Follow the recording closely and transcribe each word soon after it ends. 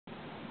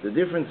The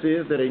difference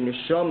is that a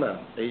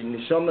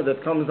neshama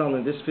that comes down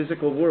in this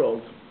physical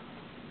world,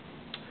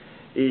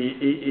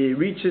 it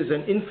reaches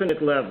an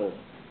infinite level,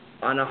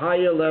 on a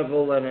higher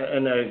level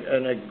and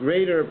a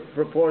greater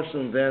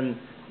proportion than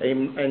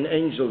an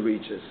angel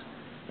reaches.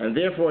 And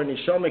therefore, a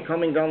neshama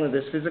coming down in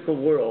this physical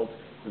world,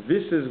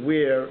 this is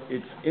where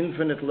its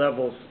infinite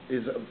levels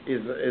is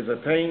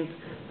attained,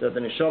 that the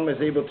neshama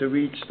is able to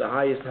reach the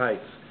highest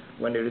heights,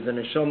 when there is a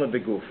neshama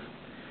beguf.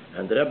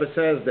 And the Rebbe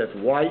says that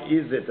why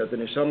is it that the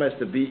neshama has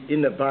to be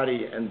in the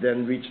body and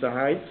then reach the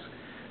heights?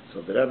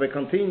 So the Rebbe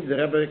continues, the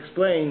Rebbe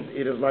explains,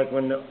 it is like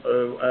when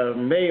a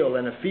male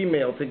and a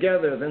female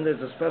together, then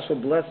there's a special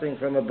blessing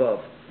from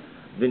above.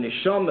 The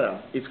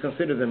neshama is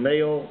considered the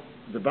male,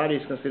 the body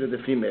is considered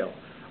the female.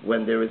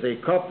 When there is a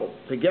couple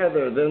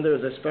together, then there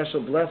is a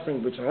special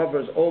blessing which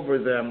hovers over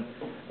them,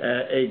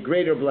 a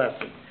greater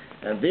blessing.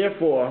 And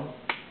therefore,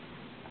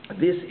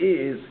 this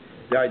is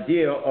the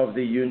idea of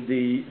the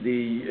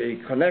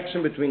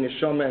connection between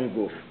neshama and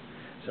guf.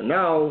 So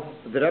now,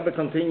 the Rebbe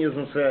continues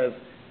and says,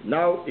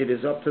 now it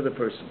is up to the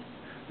person.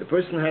 The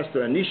person has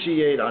to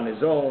initiate on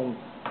his own,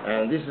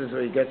 and this is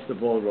where he gets the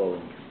ball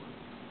rolling.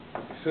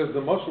 He says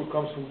the muscle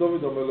comes from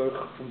David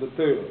HaMelech, from the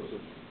Torah.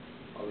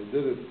 He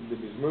did it in the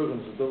Mizmor,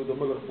 and David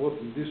HaMelech brought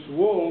in this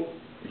world.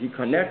 He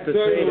connected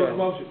Torah.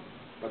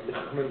 But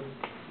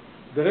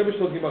the Rebbe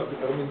said,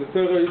 the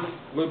Torah is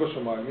Loi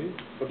Bashamayim,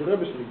 but the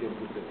Rebbe said, give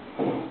the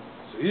Torah.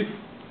 So if,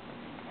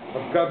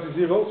 but God is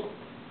here also,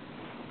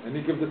 and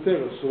he gave the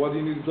Torah, so why do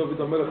you need David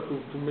HaMelech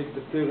to make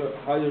the Torah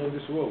higher in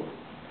this world?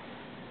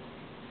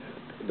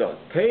 The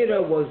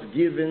Torah was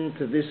given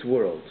to this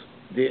world.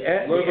 The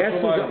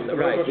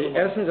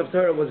essence of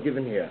Torah was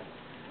given here.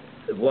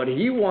 What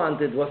he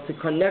wanted was to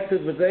connect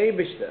it with the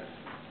Eibishter.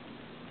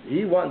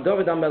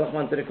 David HaMelech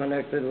wanted to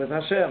connect it with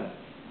Hashem,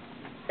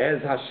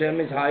 as Hashem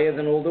is higher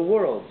than all the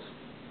worlds.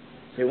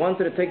 So he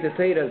wanted to take the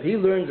Torah as he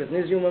learns it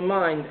in his human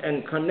mind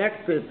and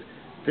connect it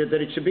to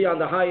that it should be on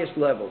the highest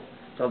level.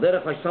 So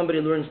derech like somebody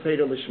learns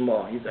Torah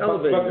Lishma, he's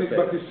elevating the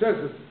Torah. But he says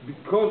that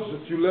because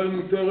that you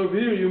learn Torah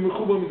here, you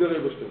mechubar mit der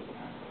Eibishter.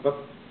 But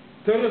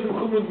Torah is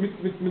mechubar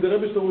mit der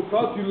Eibishter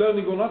without you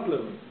learning or not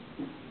learning.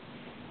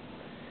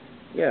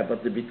 Yeah,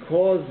 but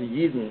because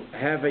Yidden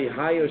have a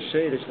higher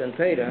sheirush than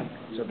Torah,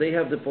 so they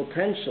have the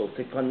potential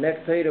to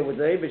connect Torah with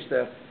the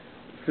Eibishter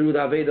through the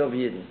Aved of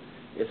Yidden.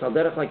 It's al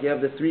derech like you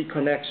have the three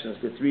connections,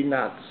 the three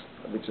knots,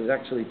 which is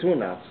actually two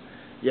knots.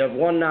 You have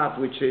one knot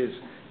which is,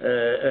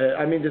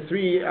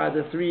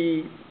 the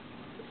three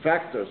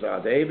factors are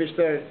the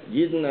Eibishter,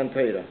 Yidden, and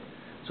Torah.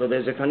 So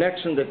there's a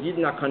connection that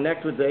Yidden are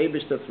connect with the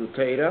Eibishter through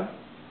Torah.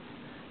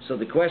 So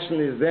the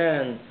question is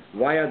then,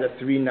 why are there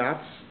three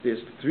knots?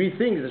 There's three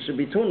things, there should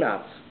be two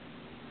knots.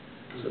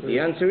 So the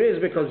answer is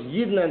because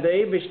Yidden and the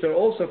Eibishter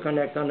also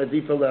connect on a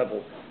deeper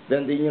level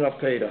than the union of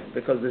Torah.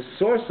 Because the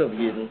source of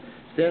Yidden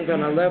stands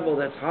on a level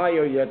that's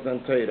higher yet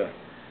than Torah.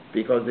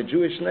 Because the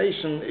Jewish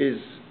nation is,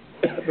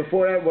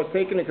 was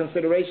taken into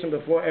consideration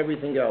before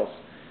everything else.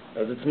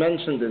 As it's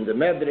mentioned in the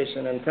Medrash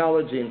and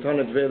Anthology in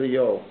Tonet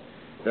Velio,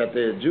 that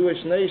the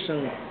Jewish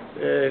nation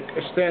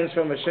stands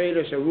from a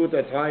sheirush, a root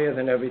that's higher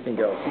than everything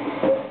else.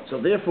 So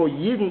therefore,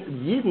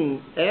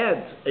 Yidden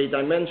adds a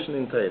dimension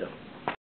in Torah.